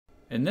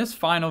In this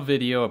final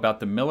video about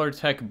the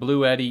MillerTech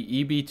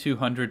Bluetti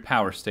EB200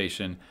 power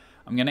station,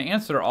 I'm going to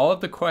answer all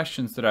of the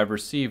questions that I've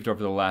received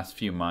over the last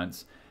few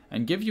months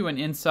and give you an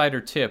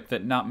insider tip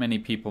that not many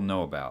people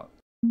know about.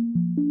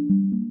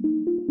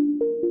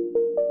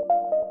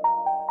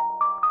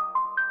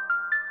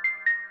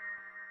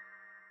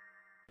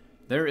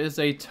 There is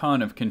a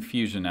ton of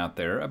confusion out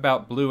there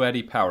about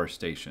Bluetti power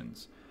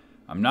stations.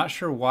 I'm not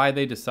sure why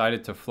they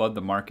decided to flood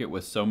the market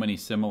with so many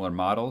similar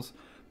models,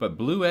 but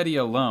Bluetti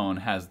alone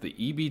has the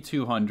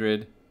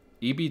EB200,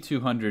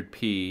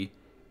 EB200P,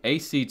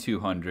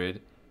 AC200,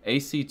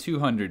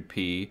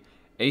 AC200P,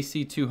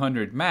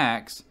 AC200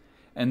 Max,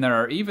 and there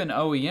are even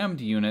OEM'd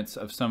units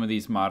of some of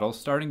these models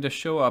starting to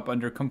show up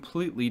under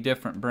completely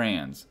different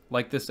brands,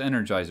 like this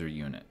Energizer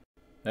unit.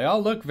 They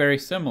all look very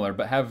similar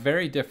but have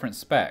very different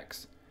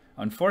specs.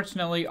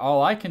 Unfortunately,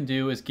 all I can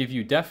do is give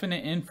you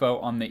definite info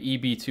on the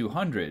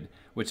EB200,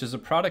 which is a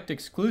product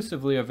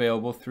exclusively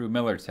available through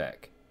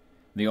MillerTech.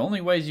 The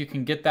only ways you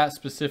can get that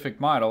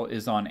specific model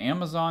is on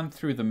Amazon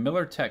through the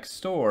MillerTech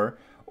store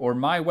or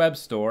my web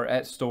store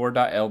at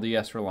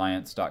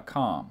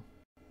store.ldsreliance.com.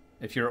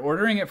 If you're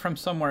ordering it from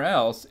somewhere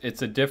else,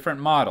 it's a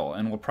different model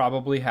and will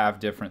probably have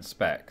different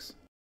specs.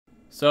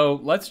 So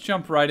let's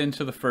jump right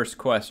into the first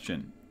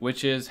question,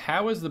 which is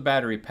how is the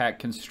battery pack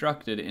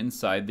constructed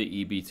inside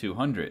the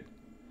EB200?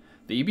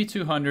 The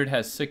EB200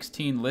 has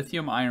 16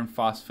 lithium iron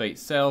phosphate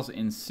cells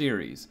in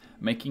series,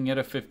 making it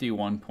a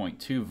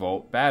 51.2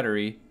 volt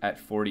battery at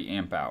 40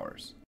 amp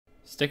hours.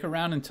 Stick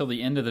around until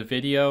the end of the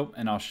video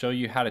and I'll show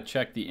you how to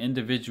check the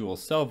individual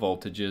cell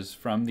voltages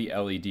from the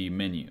LED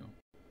menu.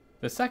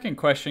 The second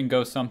question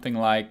goes something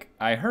like,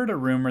 I heard a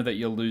rumor that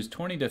you'll lose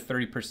 20 to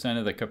 30%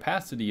 of the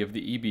capacity of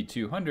the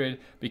EB200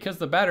 because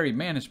the battery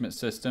management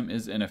system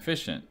is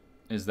inefficient.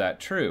 Is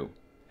that true?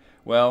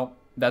 Well,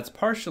 that's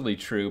partially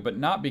true, but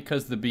not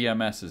because the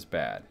BMS is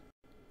bad.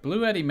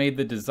 Bluetti made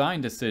the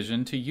design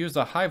decision to use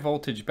a high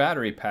voltage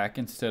battery pack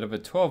instead of a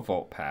 12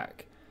 volt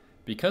pack.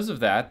 Because of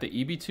that, the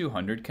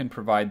EB200 can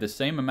provide the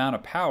same amount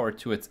of power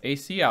to its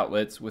AC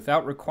outlets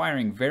without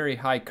requiring very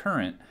high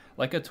current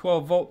like a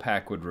 12 volt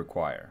pack would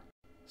require.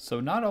 So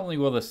not only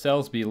will the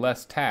cells be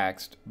less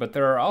taxed, but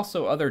there are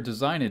also other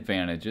design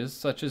advantages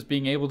such as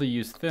being able to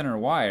use thinner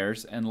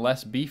wires and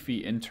less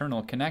beefy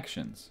internal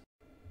connections.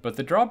 But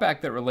the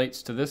drawback that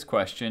relates to this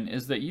question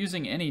is that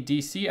using any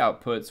DC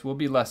outputs will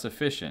be less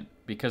efficient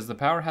because the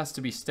power has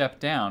to be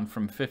stepped down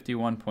from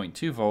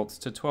 51.2 volts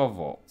to 12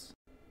 volts.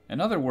 In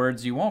other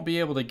words, you won't be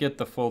able to get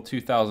the full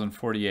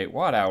 2048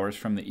 watt hours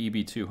from the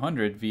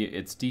EB200 via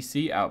its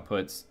DC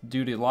outputs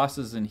due to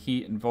losses in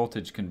heat and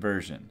voltage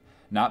conversion,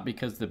 not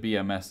because the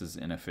BMS is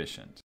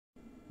inefficient.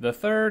 The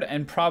third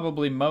and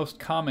probably most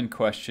common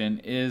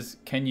question is,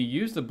 can you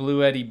use the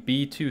Bluetti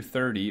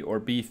B230 or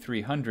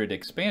B300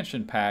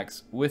 expansion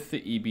packs with the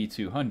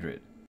EB200?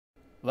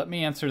 Let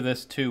me answer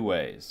this two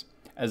ways.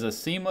 As a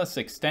seamless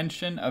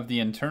extension of the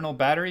internal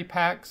battery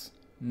packs,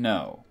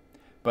 no.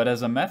 But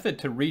as a method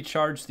to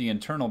recharge the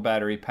internal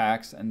battery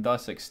packs and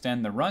thus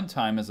extend the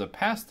runtime as a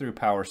pass-through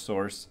power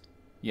source,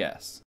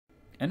 yes.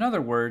 In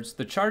other words,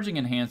 the charging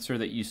enhancer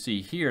that you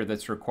see here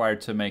that's required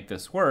to make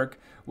this work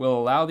will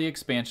allow the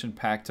expansion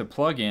pack to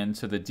plug in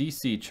to the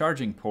DC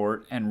charging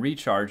port and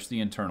recharge the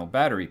internal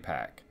battery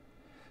pack.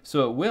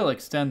 So it will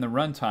extend the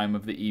runtime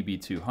of the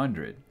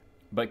EB200.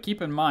 But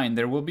keep in mind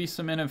there will be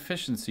some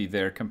inefficiency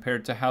there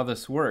compared to how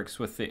this works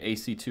with the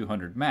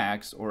AC200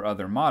 Max or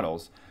other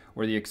models,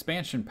 where the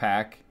expansion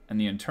pack and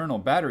the internal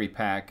battery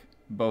pack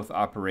both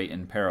operate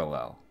in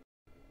parallel.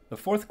 The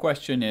fourth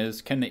question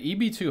is, can the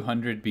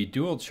EB200 be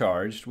dual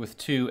charged with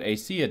two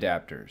AC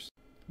adapters?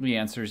 The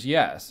answer is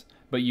yes,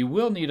 but you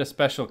will need a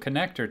special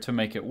connector to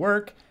make it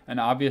work, and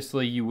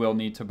obviously you will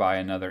need to buy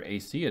another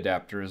AC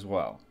adapter as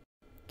well.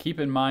 Keep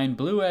in mind,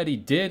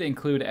 Bluetti did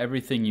include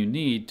everything you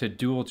need to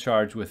dual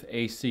charge with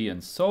AC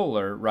and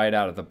solar right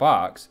out of the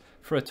box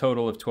for a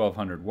total of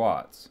 1200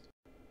 watts.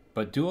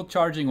 But dual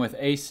charging with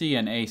AC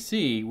and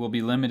AC will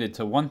be limited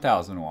to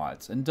 1000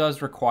 watts and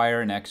does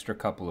require an extra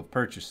couple of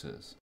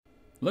purchases.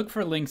 Look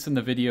for links in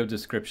the video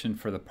description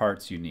for the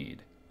parts you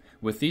need.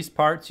 With these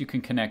parts, you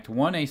can connect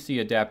one AC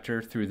adapter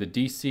through the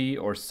DC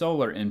or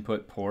solar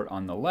input port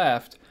on the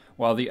left,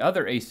 while the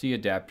other AC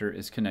adapter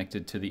is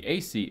connected to the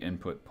AC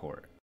input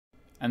port.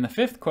 And the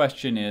fifth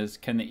question is,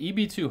 can the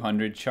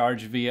EB200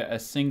 charge via a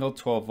single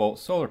 12 volt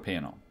solar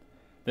panel?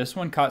 This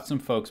one caught some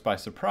folks by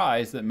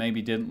surprise that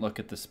maybe didn't look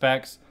at the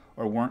specs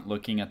or weren't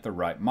looking at the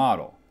right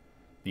model.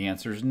 The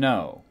answer is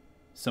no.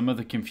 Some of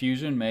the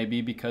confusion may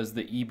be because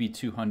the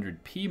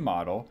EB200P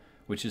model,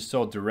 which is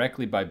sold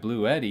directly by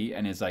Bluetti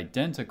and is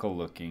identical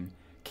looking,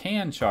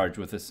 can charge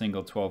with a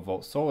single 12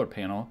 volt solar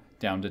panel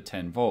down to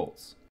 10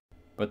 volts.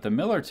 But the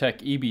MillerTech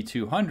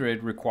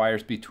EB200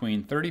 requires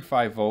between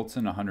 35 volts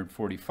and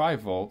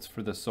 145 volts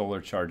for the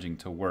solar charging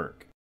to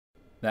work.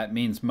 That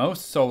means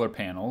most solar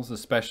panels,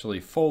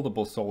 especially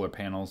foldable solar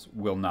panels,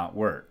 will not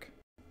work.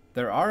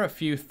 There are a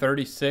few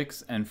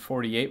 36 and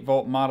 48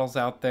 volt models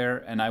out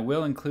there, and I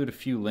will include a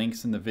few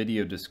links in the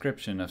video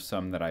description of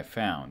some that I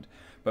found.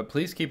 but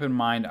please keep in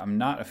mind I'm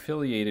not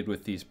affiliated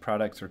with these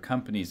products or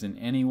companies in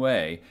any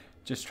way,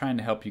 just trying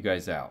to help you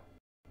guys out.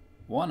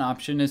 One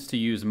option is to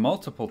use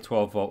multiple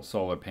 12-volt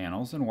solar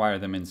panels and wire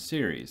them in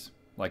series,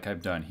 like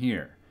I've done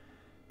here.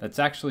 That's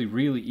actually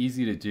really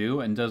easy to do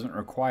and doesn't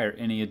require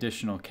any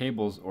additional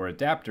cables or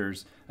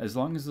adapters as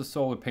long as the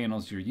solar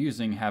panels you're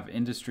using have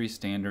industry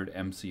standard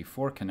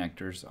MC4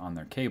 connectors on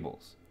their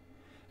cables.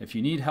 If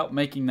you need help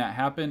making that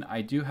happen,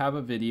 I do have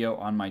a video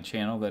on my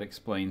channel that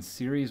explains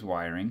series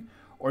wiring,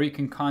 or you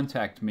can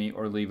contact me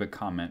or leave a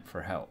comment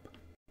for help.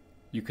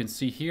 You can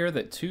see here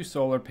that 2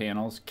 solar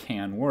panels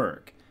can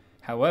work.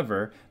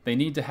 However, they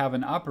need to have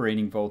an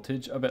operating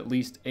voltage of at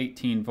least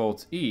 18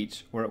 volts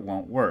each or it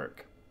won't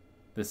work.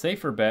 The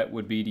safer bet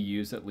would be to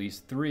use at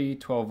least 3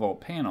 12-volt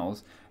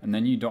panels, and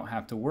then you don't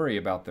have to worry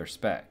about their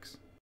specs.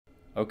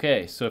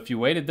 Okay, so if you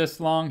waited this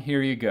long,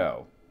 here you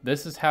go.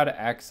 This is how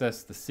to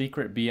access the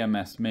secret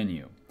BMS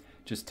menu.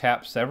 Just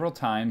tap several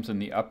times in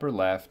the upper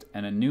left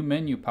and a new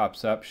menu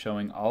pops up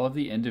showing all of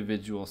the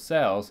individual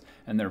cells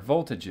and their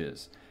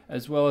voltages,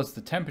 as well as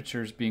the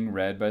temperatures being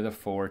read by the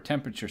 4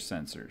 temperature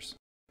sensors.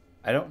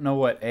 I don't know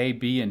what A,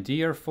 B, and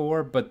D are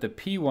for, but the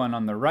P one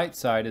on the right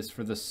side is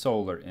for the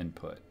solar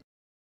input.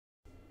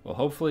 Well,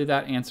 hopefully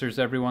that answers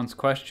everyone's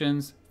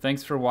questions.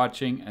 Thanks for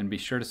watching, and be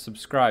sure to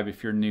subscribe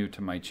if you're new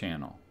to my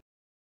channel.